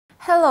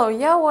Hello,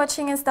 you're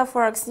watching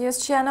InstaForex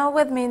news channel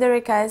with me,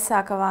 Darika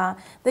Isakova.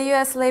 The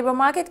U.S. labor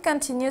market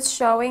continues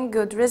showing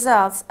good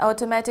results.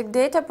 Automatic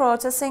data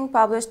processing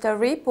published a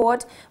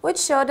report which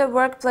showed a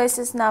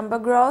workplaces number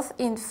growth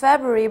in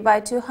February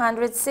by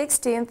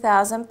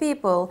 216,000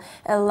 people.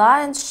 A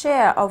lion's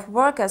share of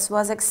workers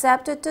was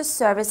accepted to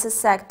services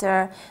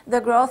sector. The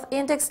growth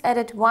index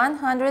added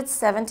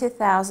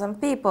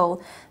 170,000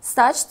 people.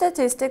 Such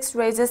statistics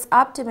raises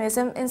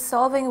optimism in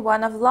solving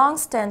one of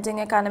long-standing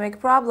economic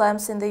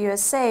problems in the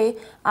USA,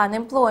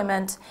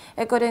 unemployment.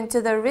 According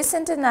to the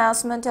recent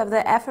announcement of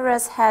the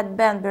FRS head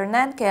Ben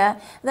Bernanke,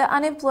 the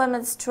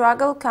unemployment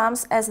struggle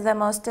comes as the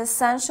most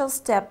essential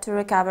step to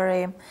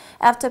recovery.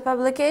 After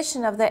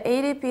publication of the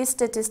ADP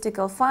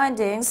statistical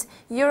findings,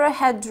 euro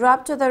had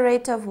dropped to the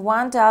rate of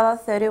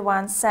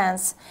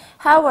 $1.31.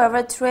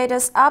 However,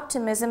 traders'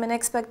 optimism and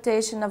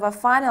expectation of a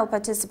final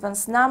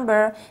participants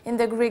number in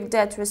the Greek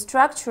debt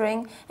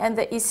restructuring and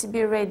the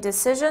ECB rate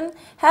decision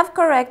have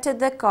corrected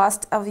the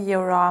cost of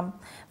euro.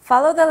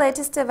 Follow the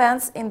latest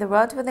events in the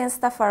world with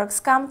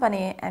InstaForex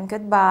company, and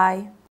goodbye.